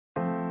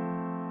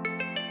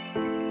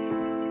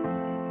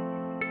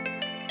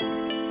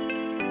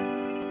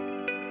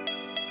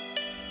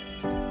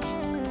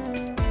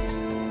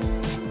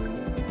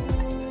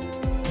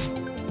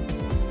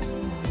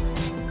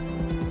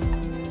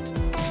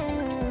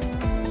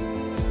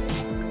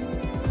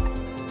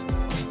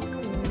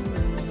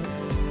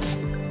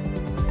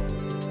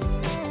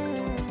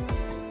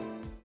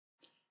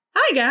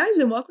Hi guys,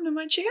 and welcome to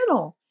my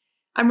channel.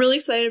 I'm really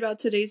excited about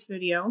today's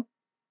video.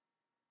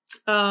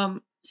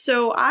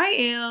 So I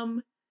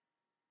am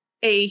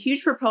a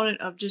huge proponent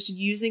of just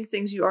using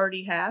things you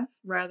already have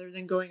rather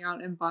than going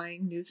out and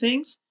buying new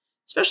things,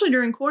 especially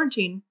during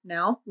quarantine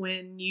now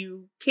when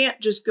you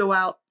can't just go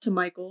out to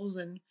Michael's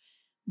and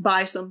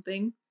buy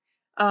something.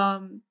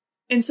 And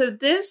so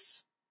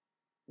this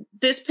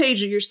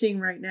page that you're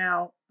seeing right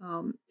now,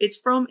 it's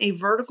from a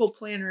vertical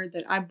planner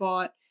that I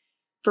bought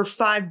for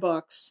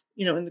 $5,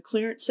 in the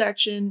clearance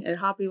section at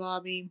Hobby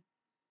Lobby.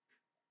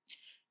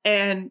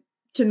 And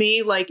to me,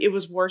 it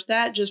was worth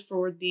that just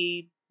for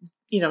the,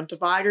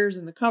 dividers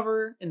and the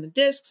cover and the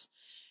discs.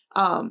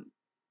 Because,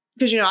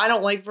 I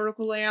don't like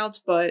vertical layouts,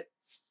 but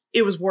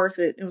it was worth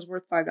it. It was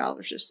worth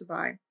 $5 just to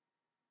buy.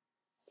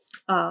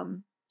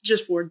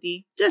 Just for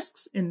the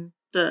discs and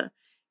the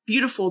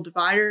beautiful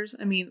dividers.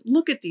 I mean,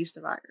 look at these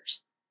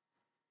dividers.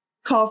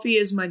 Coffee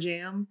is my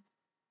jam.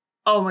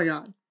 Oh my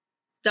God.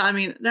 I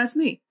mean, that's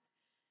me.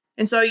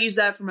 And so I use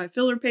that for my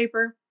filler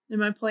paper in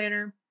my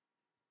planner.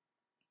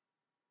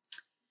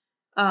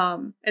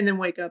 And then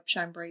wake up,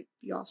 shine bright,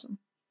 be awesome.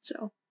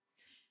 So,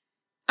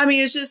 I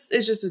mean, it's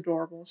just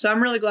adorable. So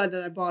I'm really glad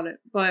that I bought it.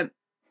 But,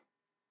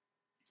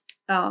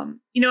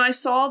 I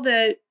saw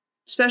that,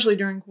 especially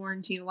during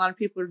quarantine, a lot of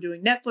people are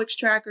doing Netflix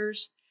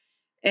trackers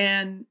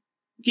and,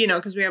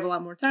 because we have a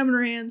lot more time on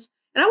our hands.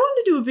 And I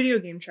wanted to do a video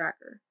game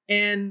tracker.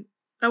 And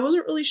I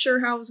wasn't really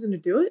sure how I was going to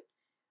do it.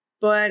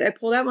 But I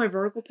pulled out my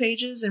vertical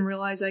pages and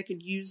realized I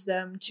could use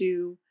them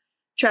to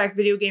track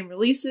video game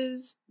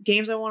releases,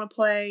 games I want to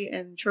play,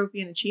 and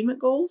trophy and achievement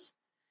goals.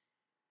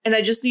 And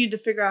I just needed to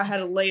figure out how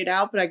to lay it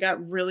out, but I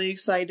got really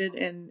excited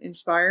and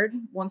inspired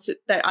once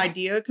that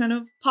idea kind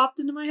of popped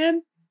into my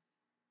head.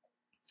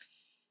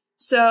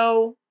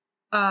 So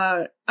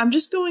I'm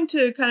just going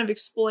to kind of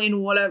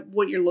explain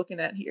what you're looking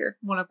at here,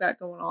 what I've got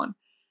going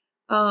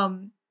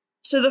on.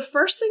 So the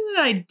first thing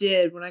that I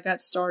did when I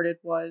got started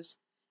was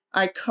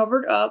I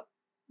covered up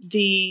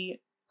the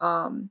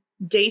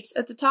dates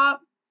at the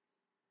top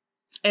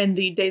and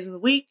the days of the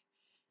week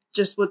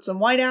just with some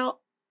whiteout.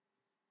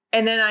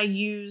 And then I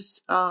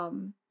used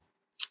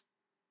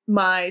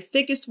my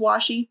thickest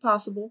washi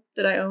possible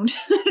that I owned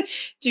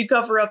to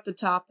cover up the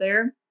top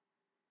there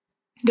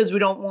because we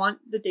don't want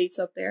the dates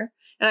up there.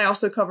 And I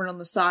also covered on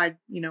the side,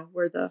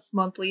 where the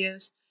monthly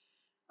is.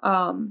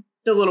 The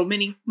little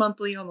mini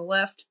monthly on the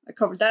left. I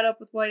covered that up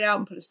with whiteout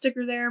and put a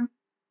sticker there.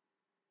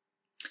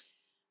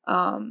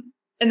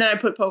 And then I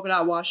put polka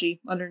dot washi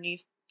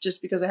underneath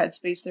just because I had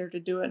space there to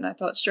do it. And I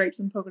thought stripes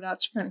and polka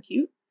dots are kind of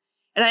cute.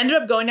 And I ended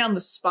up going down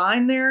the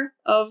spine there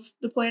of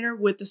the planner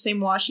with the same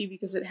washi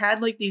because it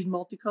had these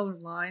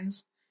multicolored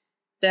lines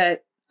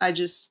that I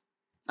don't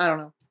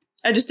know.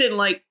 I just didn't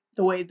like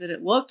the way that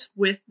it looked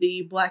with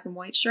the black and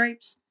white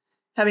stripes.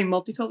 Having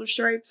multicolored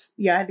stripes.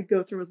 Yeah, I had to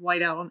go through with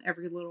whiteout on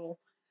every little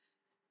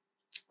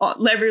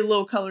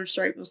colored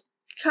stripe. It was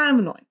kind of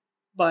annoying,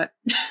 but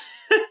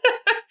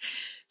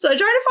so I tried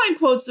to find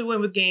quotes that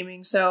went with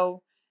gaming.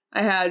 So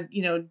I had,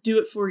 do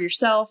it for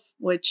yourself,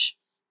 which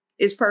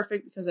is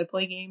perfect because I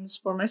play games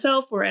for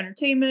myself for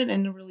entertainment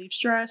and to relieve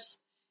stress.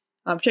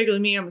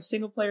 Particularly me, I'm a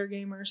single player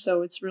gamer.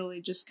 So it's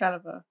really just kind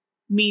of a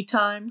me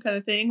time kind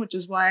of thing, which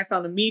is why I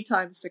found a me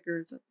time sticker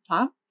at the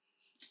top.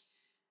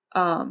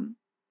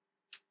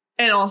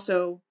 And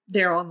also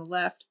there on the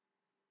left.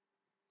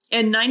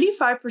 And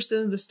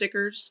 95% of the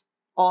stickers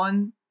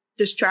on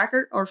this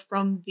tracker are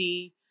from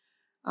the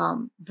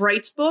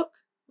Brights book.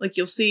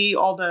 You'll see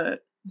all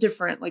the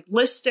different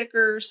list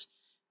stickers,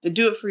 the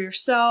do it for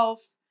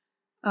yourself,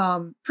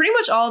 pretty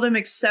much all of them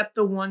except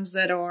the ones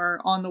that are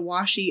on the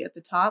washi at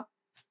the top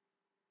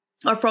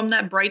are from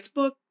that Brights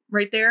book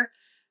right there.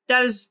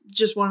 That is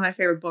just one of my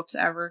favorite books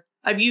ever.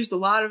 I've used a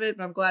lot of it,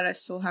 but I'm glad I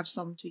still have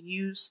some to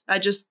use. I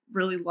just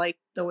really like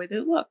the way that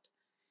it looked.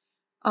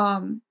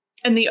 And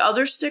the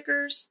other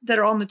stickers that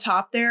are on the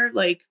top there,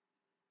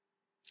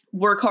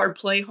 work hard,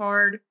 play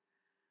hard,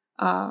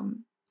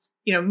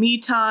 me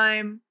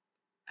time.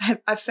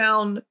 I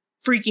found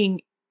freaking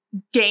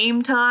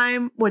game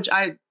time, which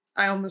I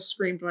almost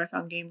screamed when I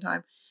found game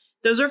time.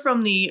 Those are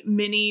from the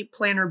mini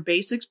planner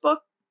basics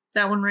book.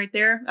 That one right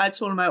there. That's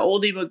one of my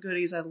old ebook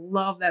goodies. I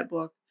love that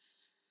book.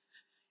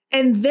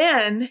 And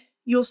then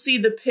you'll see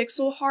the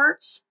pixel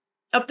hearts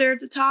up there at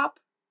the top.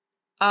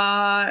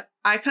 I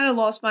kind of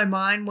lost my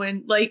mind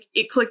when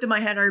it clicked in my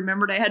head. I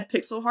remembered I had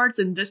pixel hearts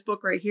in this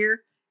book right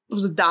here. It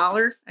was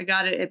 $1. I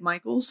got it at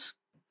Michael's.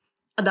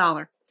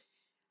 $1.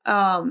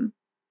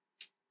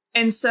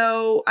 And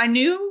so I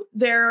knew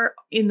there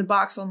in the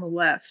box on the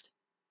left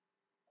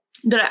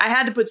that I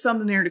had to put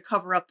something there to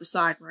cover up the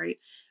side, right?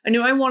 I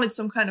knew I wanted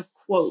some kind of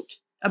quote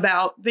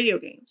about video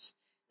games.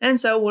 And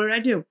so what did I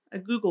do? I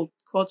Googled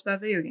quotes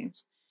about video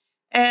games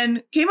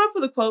and came up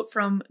with a quote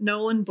from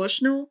Nolan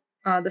Bushnell,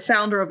 the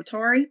founder of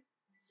Atari.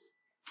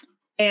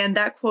 And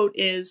that quote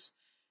is,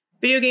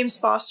 "Video games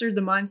fostered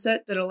the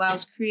mindset that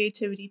allows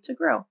creativity to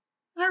grow."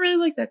 I really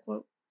like that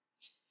quote.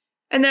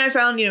 And then I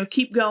found,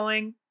 keep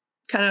going,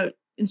 kind of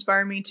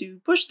inspire me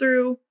to push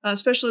through,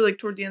 especially like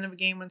toward the end of a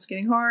game when it's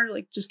getting hard.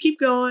 Like, just keep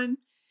going.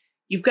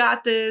 You've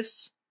got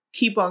this.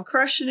 Keep on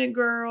crushing it,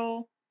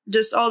 girl.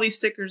 Just all these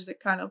stickers that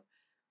kind of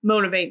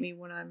motivate me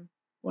when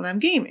I'm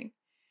gaming.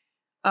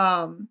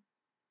 And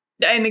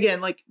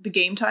again, like the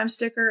game time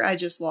sticker, I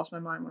just lost my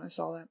mind when I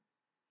saw that.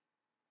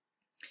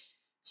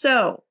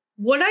 So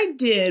what I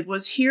did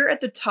was here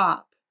at the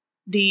top,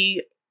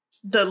 the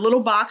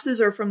little boxes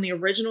are from the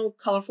original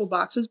Colorful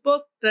Boxes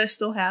book that I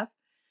still have.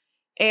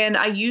 And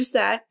I used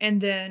that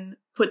and then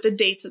put the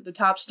dates at the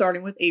top,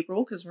 starting with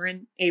April, because we're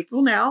in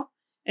April now,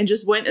 and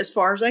just went as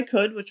far as I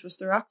could, which was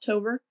through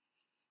October.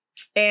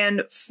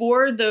 And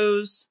for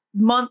those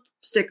month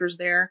stickers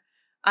there,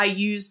 I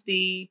used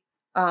the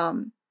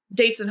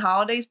Dates and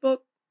Holidays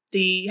book,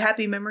 the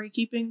Happy Memory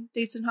Keeping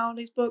Dates and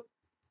Holidays book.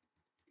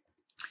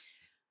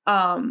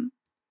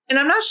 And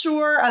I'm not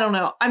sure, I don't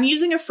know. I'm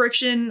using a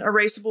friction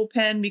erasable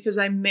pen because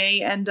I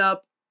may end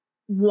up,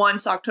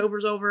 once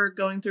October's over,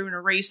 going through and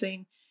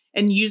erasing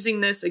and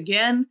using this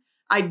again.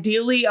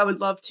 Ideally, I would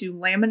love to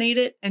laminate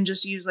it and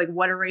just use like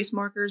wet erase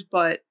markers,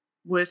 but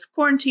with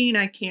quarantine,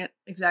 I can't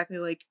exactly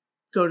like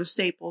go to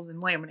Staples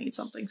and laminate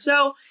something.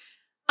 So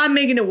I'm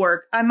making it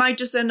work. I might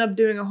just end up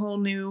doing a whole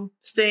new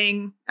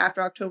thing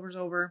after October's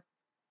over.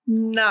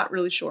 Not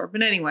really sure.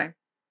 But anyway,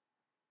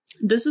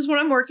 this is what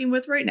I'm working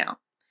with right now.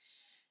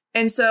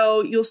 And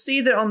so you'll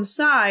see that on the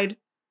side,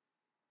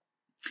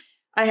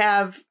 I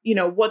have,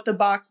 what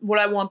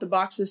I want the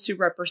boxes to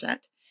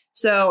represent.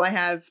 So I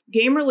have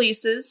game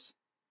releases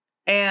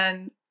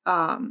and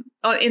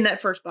in that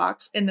first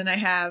box. And then I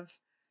have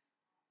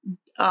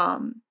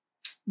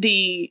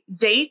the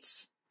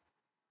dates.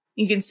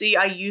 You can see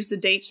I use the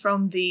dates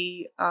from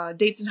the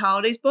Dates and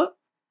Holidays book.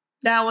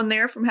 That one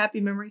there from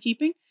Happy Memory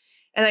Keeping.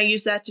 And I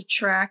use that to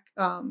track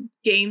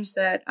games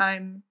that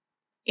I'm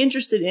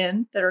interested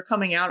in that are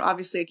coming out.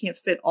 Obviously, I can't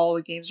fit all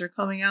the games that are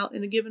coming out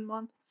in a given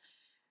month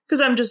because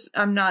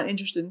I'm not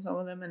interested in some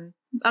of them, and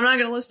I'm not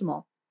going to list them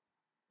all.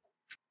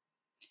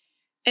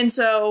 And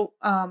so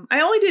I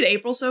only did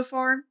April so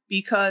far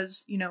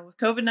because, with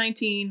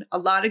COVID-19, a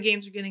lot of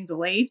games are getting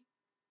delayed,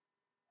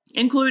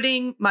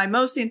 including my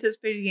most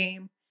anticipated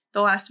game,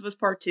 The Last of Us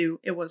Part 2.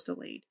 It was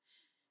delayed.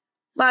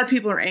 A lot of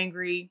people are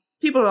angry.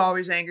 People are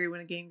always angry when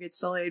a game gets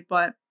delayed,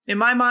 but in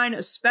my mind,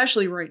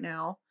 especially right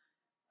now,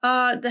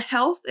 the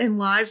health and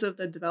lives of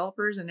the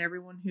developers and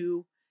everyone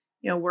who,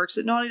 works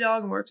at Naughty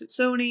Dog and works at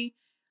Sony,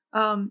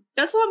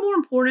 that's a lot more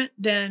important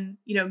than,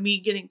 me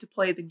getting to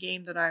play the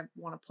game that I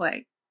want to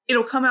play.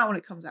 It'll come out when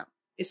it comes out.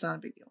 It's not a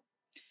big deal.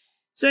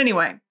 So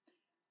anyway,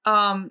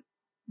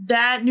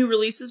 that new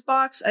releases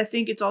box, I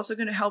think it's also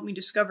going to help me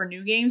discover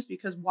new games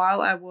because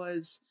while I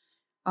was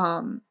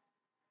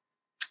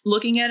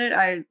looking at it,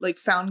 I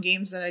found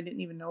games that I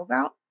didn't even know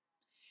about.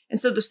 And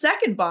so the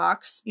second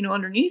box,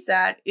 underneath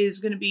that is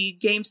going to be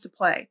games to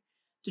play,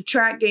 to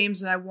track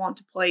games that I want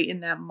to play in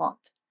that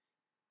month.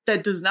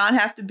 That does not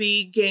have to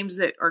be games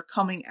that are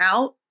coming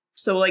out.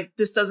 So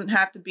this doesn't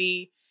have to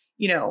be,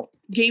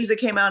 games that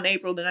came out in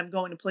April that I'm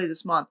going to play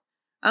this month.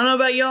 I don't know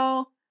about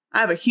y'all. I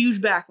have a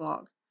huge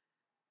backlog.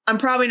 I'm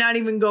probably not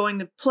even going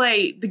to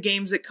play the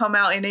games that come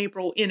out in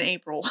April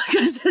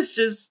because that's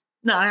just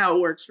not how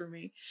it works for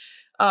me.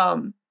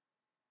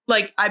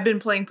 I've been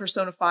playing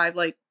Persona 5,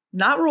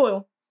 not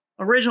Royal,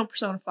 original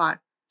Persona 5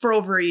 for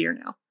over a year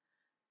now.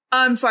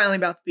 I'm finally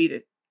about to beat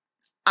it.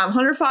 I'm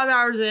 105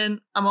 hours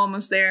in. I'm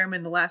almost there. I'm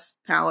in the last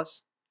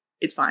palace.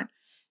 It's fine.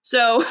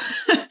 So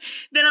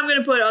then I'm going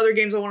to put other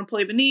games I want to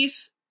play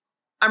beneath.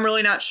 I'm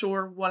really not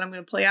sure what I'm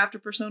going to play after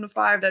Persona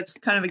 5. That's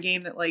kind of a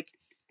game that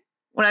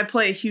when I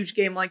play a huge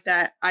game like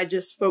that, I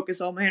just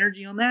focus all my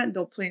energy on that and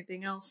don't play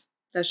anything else.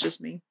 That's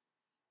just me.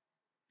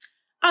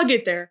 I'll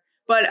get there,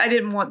 but I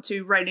didn't want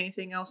to write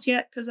anything else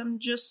yet because I'm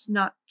just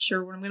not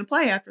sure what I'm going to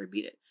play after I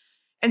beat it.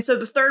 And so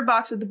the third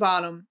box at the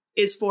bottom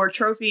is for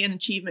trophy and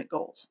achievement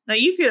goals. Now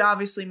you could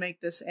obviously make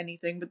this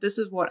anything, but this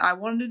is what I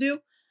wanted to do.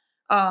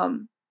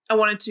 I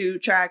wanted to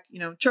track,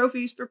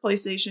 trophies for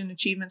PlayStation,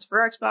 achievements for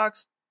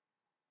Xbox.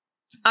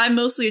 I'm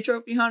mostly a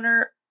trophy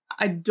hunter.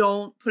 I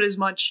don't put as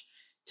much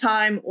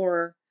time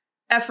or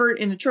effort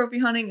into trophy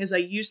hunting as I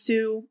used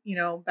to,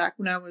 back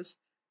when I was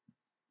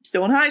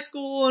still in high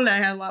school and I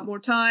had a lot more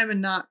time and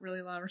not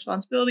really a lot of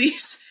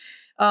responsibilities.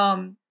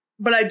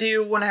 But I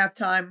do, when I have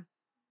time,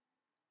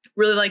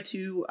 really like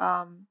to,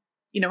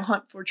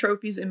 hunt for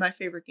trophies in my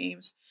favorite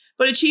games.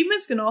 But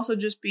achievements can also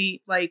just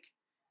be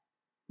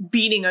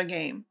beating a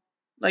game.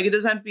 It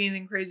doesn't have to be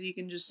anything crazy. It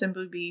can just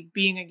simply be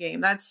beating a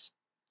game. That's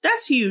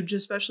huge,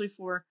 especially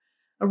for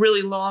a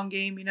really long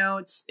game.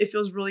 It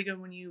feels really good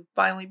when you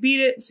finally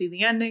beat it and see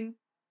the ending.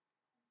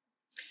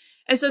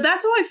 And so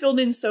that's how I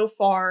filled in so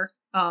far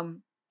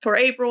for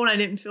April. And I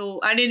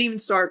didn't even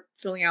start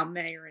filling out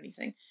May or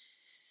anything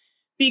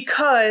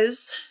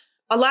because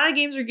a lot of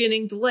games are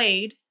getting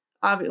delayed.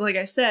 Like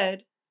I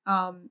said,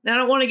 and I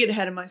don't want to get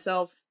ahead of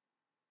myself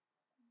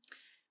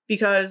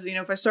because,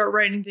 if I start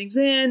writing things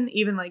in,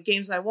 even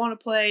games I want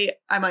to play,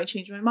 I might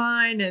change my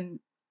mind.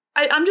 And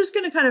I'm just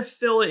going to kind of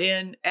fill it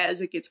in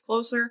as it gets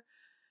closer.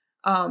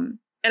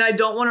 And I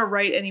don't want to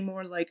write any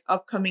more like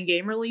upcoming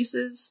game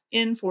releases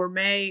in for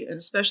May, and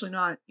especially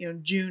not,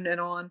 June and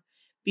on,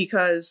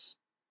 because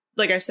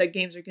like I said,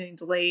 games are getting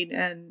delayed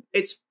and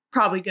it's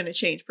probably going to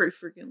change pretty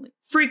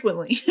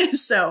frequently.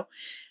 So,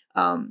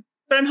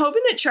 but I'm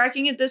hoping that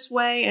tracking it this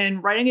way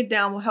and writing it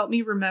down will help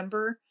me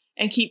remember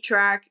and keep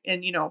track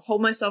and,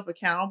 hold myself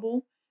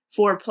accountable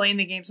for playing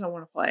the games I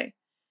want to play.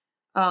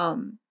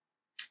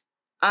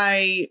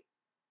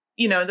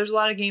 There's a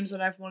lot of games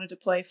that I've wanted to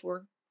play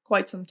for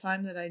quite some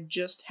time that I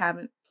just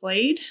haven't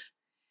played.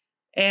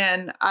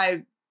 And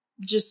I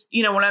just,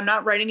 when I'm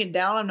not writing it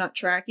down, I'm not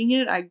tracking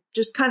it, I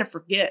just kind of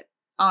forget,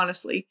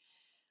 honestly.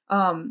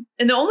 And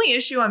the only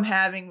issue I'm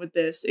having with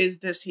this is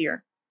this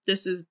here.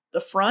 This is the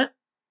front.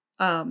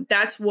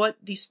 That's what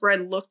the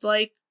spread looked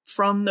like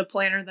from the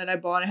planner that I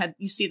bought.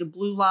 You see the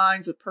blue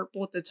lines, the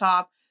purple at the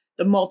top,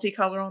 the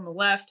multicolor on the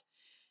left.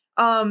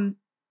 I'm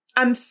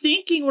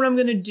thinking what I'm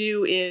going to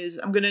do is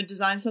I'm going to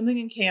design something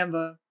in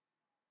Canva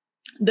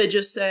that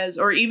just says,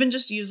 or even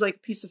just use like a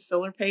piece of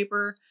filler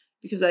paper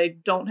because I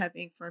don't have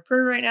ink for my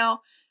printer right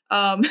now.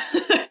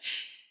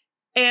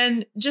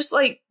 And just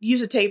like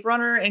use a tape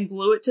runner and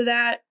glue it to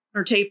that,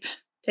 or tape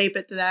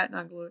it to that,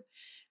 not glue it.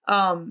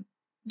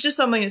 Just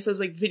something that says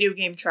like video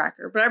game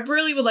tracker, but I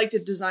really would like to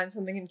design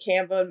something in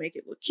Canva and make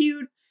it look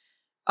cute.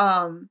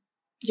 I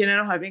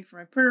don't have ink for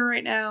my printer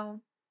right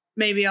now.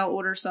 Maybe I'll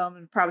order some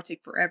and probably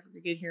take forever to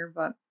get here,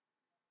 but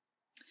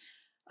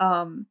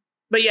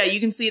yeah, you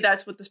can see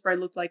that's what the spread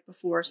looked like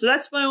before. So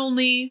that's my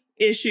only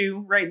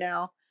issue right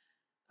now.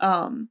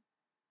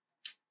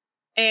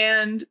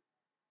 And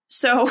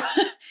so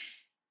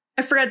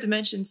I forgot to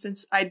mention,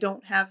 since I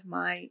don't have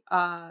my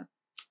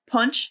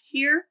punch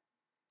here,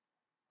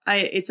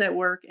 it's at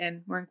work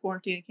and we're in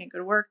quarantine and can't go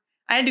to work.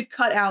 I had to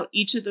cut out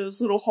each of those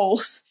little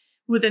holes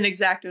with an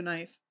X-Acto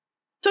knife.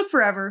 Took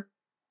forever,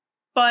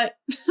 but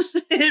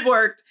it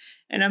worked,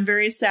 and I'm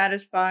very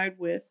satisfied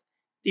with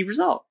the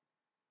result.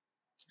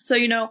 So,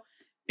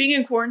 being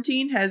in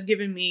quarantine has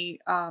given me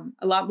a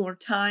lot more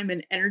time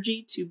and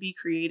energy to be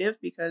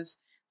creative because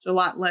there's a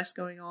lot less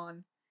going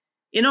on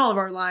in all of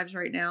our lives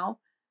right now.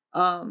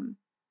 And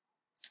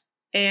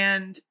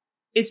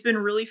it's been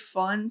really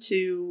fun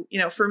to,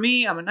 for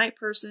me, I'm a night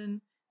person,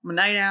 I'm a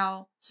night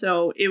owl.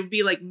 So it would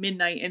be like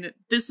midnight. And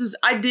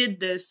I did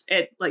this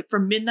at like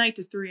from midnight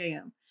to 3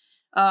 a.m.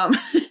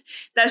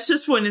 That's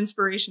just when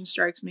inspiration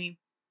strikes me.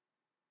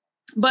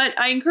 But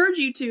I encourage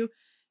you to,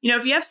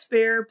 if you have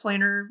spare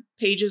planner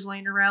pages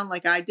laying around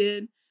like I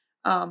did,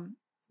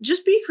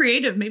 just be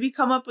creative. Maybe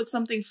come up with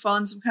something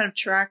fun, some kind of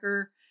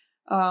tracker.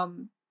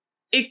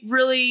 It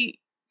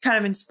really kind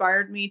of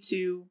inspired me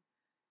to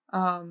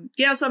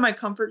get outside my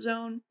comfort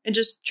zone and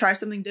just try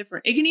something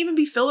different. It can even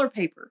be filler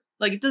paper.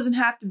 Like, it doesn't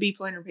have to be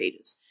planner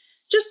pages.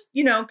 Just,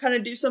 kind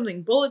of do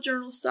something bullet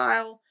journal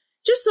style,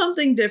 just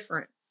something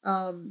different.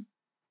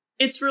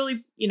 It's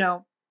really,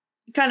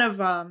 kind of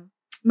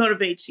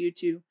motivates you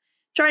to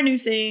try new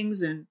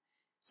things and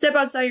step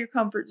outside your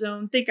comfort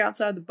zone, think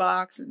outside the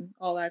box and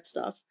all that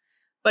stuff.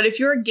 But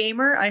if you're a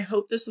gamer, I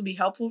hope this will be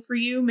helpful for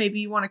you. Maybe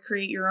you want to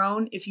create your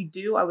own. If you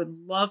do, I would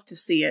love to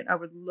see it. I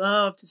would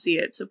love to see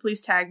it. So please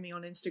tag me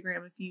on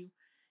Instagram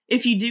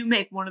if you do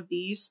make one of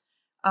these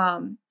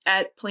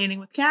at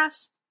Planning with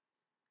Cass,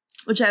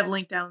 which I have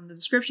linked down in the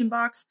description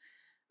box.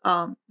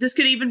 This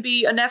could even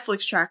be a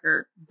Netflix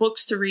tracker,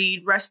 books to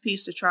read,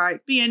 recipes to try,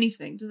 be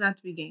anything. Doesn't have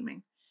to be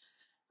gaming.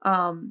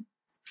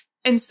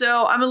 And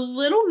so I'm a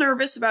little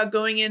nervous about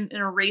going in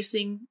and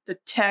erasing the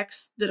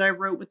text that I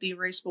wrote with the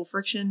erasable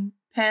friction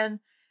pen.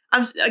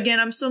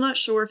 I'm still not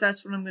sure if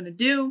that's what I'm going to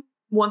do.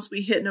 Once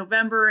we hit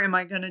November, am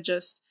I going to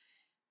just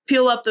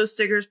peel up those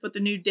stickers, put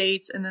the new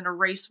dates, and then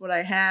erase what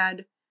I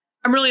had?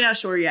 I'm really not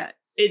sure yet.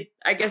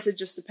 I guess it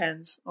just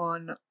depends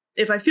on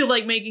if I feel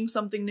like making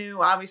something new.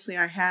 Obviously,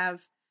 I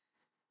have,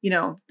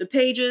 the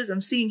pages.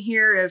 I'm seeing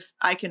here if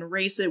I can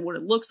erase it, what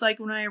it looks like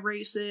when I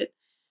erase it.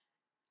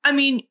 I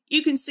mean,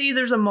 you can see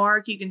there's a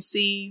mark. You can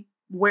see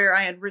where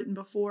I had written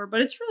before, but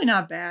it's really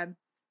not bad.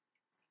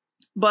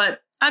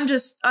 But I'm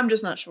just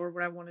not sure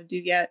what I want to do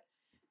yet.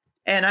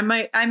 And I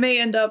may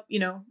end up,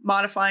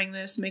 modifying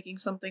this, making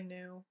something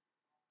new.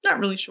 Not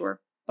really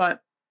sure,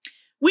 but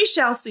we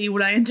shall see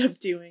what I end up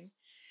doing.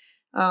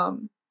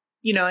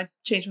 I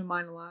changed my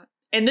mind a lot.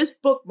 And this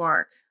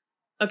bookmark,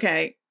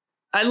 okay,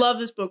 I love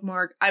this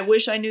bookmark. I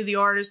wish I knew the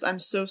artist. I'm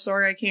so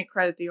sorry I can't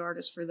credit the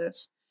artist for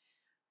this.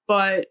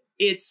 But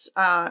it's,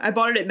 I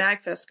bought it at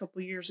MagFest a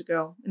couple years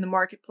ago in the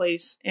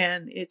marketplace,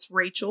 and it's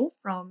Rachel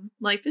from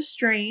Life is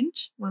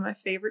Strange, one of my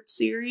favorite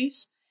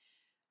series.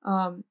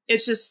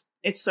 It's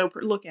so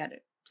pretty. Look at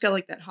it. It's got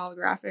like that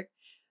holographic.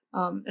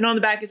 And on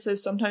the back it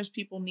says, sometimes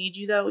people need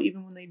you though,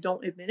 even when they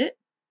don't admit it.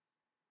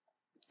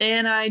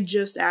 And I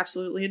just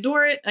absolutely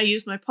adore it. I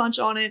used my punch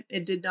on it.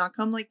 It did not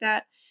come like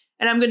that.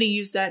 And I'm going to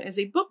use that as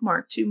a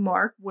bookmark to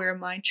mark where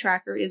my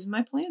tracker is in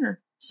my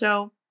planner.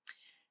 So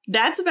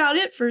that's about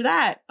it for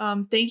that.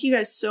 Thank you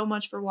guys so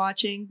much for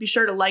watching. Be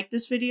sure to like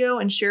this video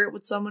and share it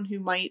with someone who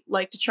might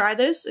like to try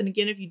this. And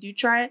again, if you do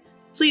try it,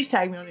 please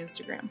tag me on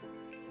Instagram.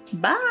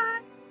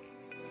 Bye!